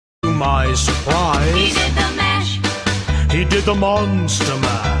my surprise, he did the mash. he did the monster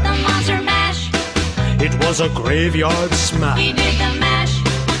mash. The monster mash. It was a graveyard smash. He did the mash.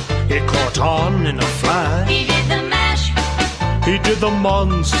 It caught on in a flash. He did the mash. He did the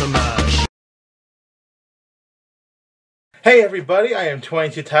monster mash. Hey everybody, I am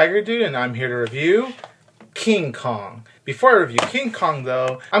 22 Tiger Dude and I'm here to review King Kong. Before I review King Kong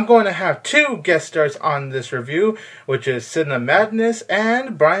though, I'm going to have two guest stars on this review, which is CineMadness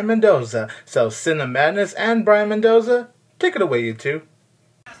and Brian Mendoza. So CineMadness and Brian Mendoza, take it away you two.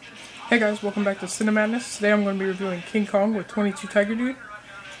 Hey guys, welcome back to CineMadness. Today I'm going to be reviewing King Kong with 22 Tiger Dude.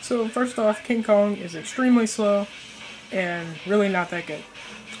 So first off, King Kong is extremely slow and really not that good.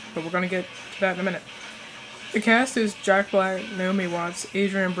 But we're going to get to that in a minute. The cast is Jack Black, Naomi Watts,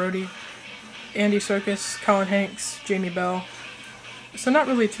 Adrien Brody, Andy Serkis, Colin Hanks, Jamie Bell. So not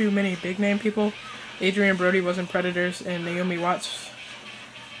really too many big name people. Adrien Brody was in Predators, and Naomi Watts,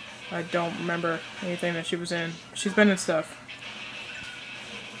 I don't remember anything that she was in. She's been in stuff.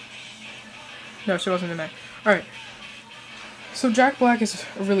 No, she wasn't in that. Alright. So Jack Black is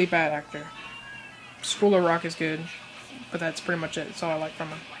a really bad actor. School of Rock is good, but that's pretty much it. That's all I like from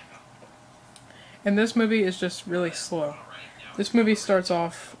him. And this movie is just really slow. This movie starts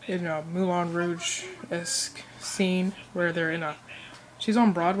off in a Moulin Rouge-esque scene where they're in a... she's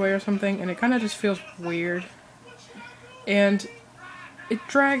on Broadway or something, and it kind of just feels weird. And it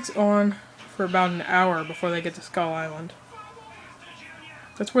drags on for about an hour before they get to Skull Island.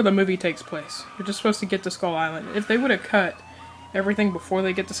 That's where the movie takes place. You're just supposed to get to Skull Island. If they would have cut everything before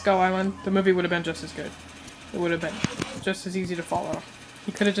they get to Skull Island, the movie would have been just as good. It would have been just as easy to follow.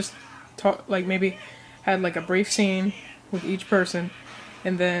 You could have just maybe had like a brief scene with each person,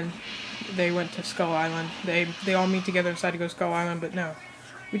 and then they went to Skull Island. They all meet together and decide to go to Skull Island, but no.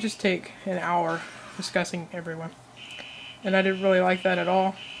 We just take an hour discussing everyone. And I didn't really like that at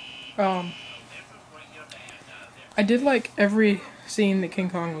all. I did like every scene that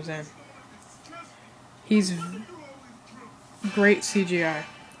King Kong was in. He's great CGI.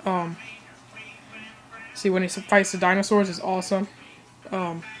 See, when he fights the dinosaurs is awesome.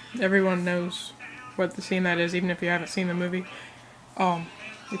 Everyone knows what the scene that is, even if you haven't seen the movie.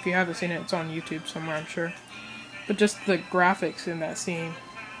 If you haven't seen it, it's on YouTube somewhere, I'm sure. But just the graphics in that scene,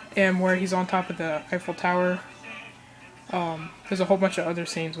 and where he's on top of the Eiffel Tower. There's a whole bunch of other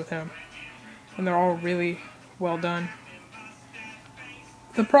scenes with him, and they're all really well done.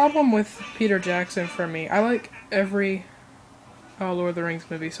 The problem with Peter Jackson for me, I like every Lord of the Rings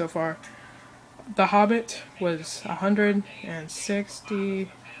movie so far. The Hobbit was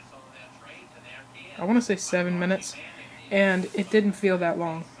 160... I want to say 7 minutes, and it didn't feel that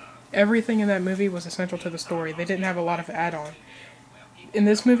long. Everything in that movie was essential to the story. They didn't have a lot of add-on. In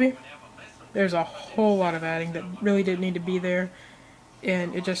this movie, there's a whole lot of adding that really didn't need to be there,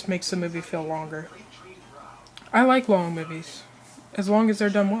 and it just makes the movie feel longer. I like long movies, as long as they're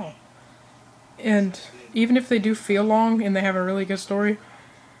done well. And even if they do feel long and they have a really good story,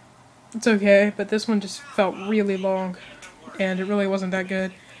 it's okay, but this one just felt really long, and it really wasn't that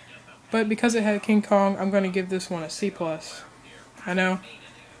good. But because it had King Kong, I'm going to give this one a C+. I know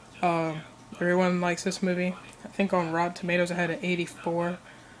everyone likes this movie. I think on Rotten Tomatoes it had an 84,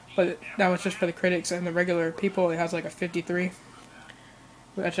 but that was just for the critics, and the regular people it has like a 53,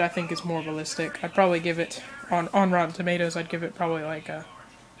 which I think is more realistic. I'd probably give it, on Rotten Tomatoes, I'd give it probably like a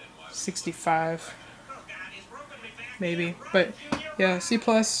 65, maybe. But yeah, C+,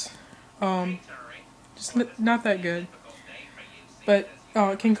 just not that good. But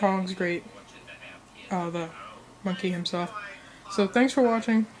King Kong's great. The monkey himself. So thanks for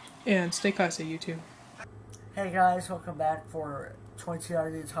watching, and stay classy, YouTube. Hey guys, welcome back for 22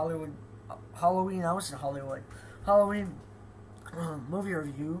 Hours Halloween. I was in Hollywood. Halloween movie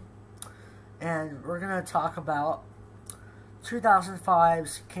review, and we're gonna talk about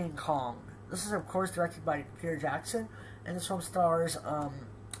 2005's King Kong. This is of course directed by Peter Jackson, and this film stars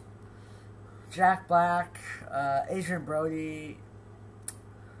Jack Black, Adrien Brody,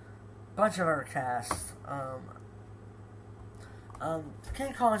 bunch of our cast.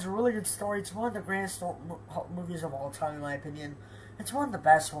 King Kong is a really good story. It's one of the greatest movies of all time, in my opinion. It's one of the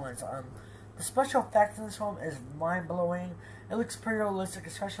best ones. The special effects in this film is mind-blowing. It looks pretty realistic,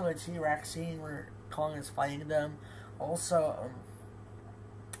 especially the T-Rex scene where Kong is fighting them. Also,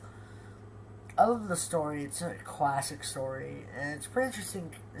 I love the story. It's a classic story, and it's pretty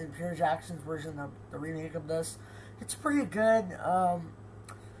interesting in Peter Jackson's version of the remake of this. It's pretty good.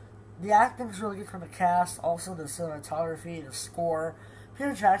 The acting is really good from the cast, also the cinematography, the score.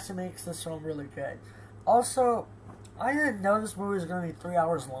 Peter Jackson makes this film really good. Also, I didn't know this movie was going to be 3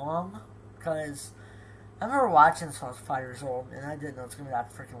 hours long, because I remember watching this when I was 5 years old, and I didn't know it was going to be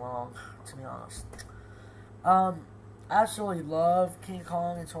that freaking long, to be honest. I absolutely love King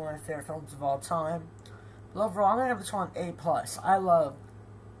Kong. It's one of my favorite films of all time. Overall, I'm going to give this one an A+. I love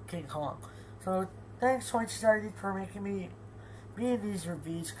King Kong. So, thanks 22 for making me be in these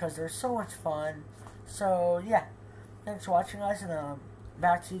reviews, because they're so much fun. So, yeah. Thanks for watching, guys, and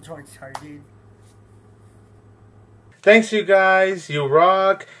back to you, 22. Thanks, you guys. You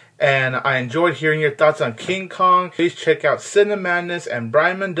rock. And I enjoyed hearing your thoughts on King Kong. Please check out CineMadness and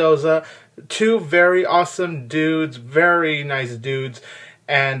Brian Mendoza. Two very awesome dudes. Very nice dudes.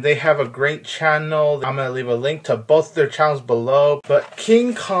 And they have a great channel. I'm going to leave a link to both of their channels below. But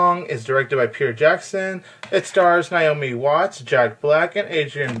King Kong is directed by Peter Jackson. It stars Naomi Watts, Jack Black, and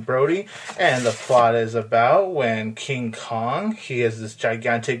Adrien Brody. And the plot is about when King Kong, he is this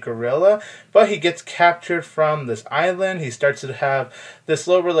gigantic gorilla, but he gets captured from this island. He starts to have this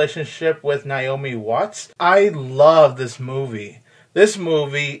little relationship with Naomi Watts. I love this movie. This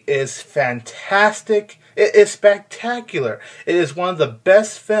movie is fantastic. It is spectacular. It is one of the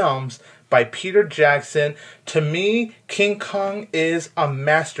best films by Peter Jackson. To me, King Kong is a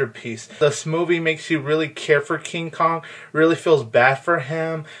masterpiece. This movie makes you really care for King Kong, really feels bad for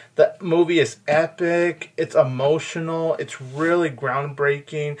him. The movie is epic, it's emotional, it's really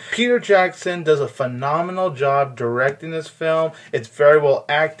groundbreaking. Peter Jackson does a phenomenal job directing this film. It's very well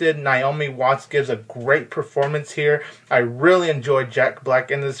acted. Naomi Watts gives a great performance here. I really enjoyed Jack Black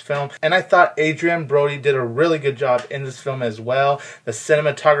in this film, and I thought Adrien Brody did a really good job in this film as well. The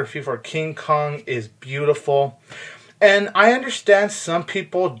cinematography for King Kong is beautiful. And I understand some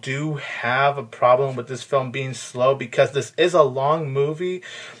people do have a problem with this film being slow because this is a long movie.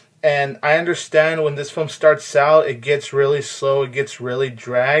 And I understand when this film starts out, it gets really slow, it gets really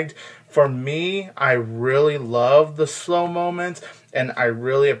dragged. For me, I really love the slow moments and I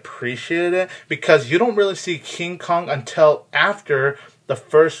really appreciate it because you don't really see King Kong until after the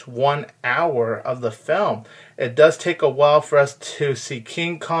first 1 hour of the film. It does take a while for us to see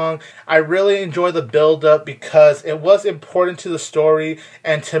King Kong. I really enjoy the build-up because it was important to the story,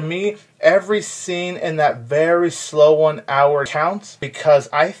 and to me, every scene in that very slow 1 hour counts, because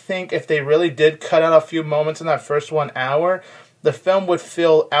I think if they really did cut out a few moments in that first 1 hour, the film would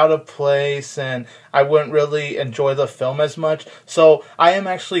feel out of place and I wouldn't really enjoy the film as much. So I am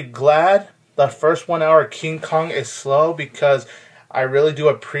actually glad the first 1 hour King Kong is slow, because I really do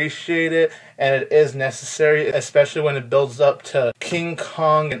appreciate it, and it is necessary, especially when it builds up to King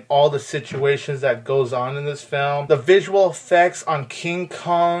Kong and all the situations that goes on in this film. The visual effects on King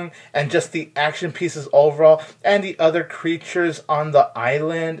Kong and just the action pieces overall and the other creatures on the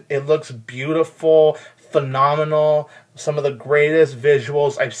island, it looks beautiful, phenomenal. Some of the greatest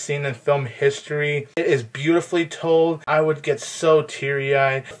visuals I've seen in film history. It is beautifully told. I would get so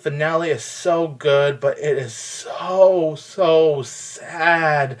teary-eyed. The finale is so good, but it is so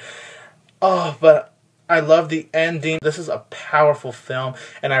sad. Oh, but I love the ending. This is a powerful film,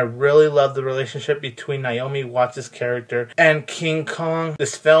 and I really love the relationship between Naomi Watts' character and King Kong.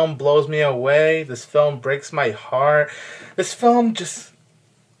 This film blows me away. This film breaks my heart. This film just...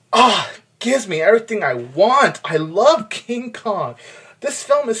 gives me everything I want. I love King Kong. This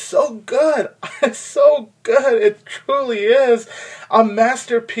film is so good. It's so good. It truly is a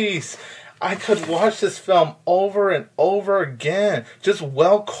masterpiece. I could watch this film over and over again. Just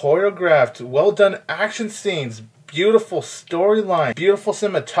well choreographed, well done action scenes, beautiful storyline, beautiful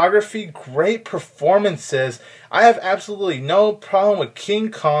cinematography, great performances. I have absolutely no problem with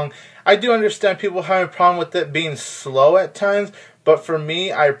King Kong. I do understand people have a problem with it being slow at times, but for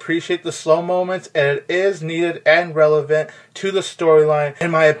me, I appreciate the slow moments, and it is needed and relevant to the storyline, in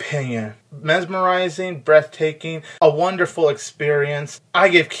my opinion. Mesmerizing, breathtaking, a wonderful experience. I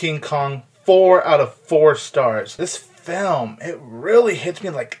give King Kong 4 out of 4 stars. This film, it really hits me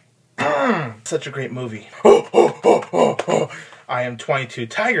like, such a great movie. I am 22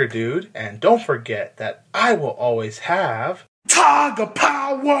 Tiger Dude, and don't forget that I will always have Tiger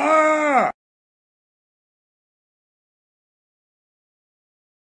Power!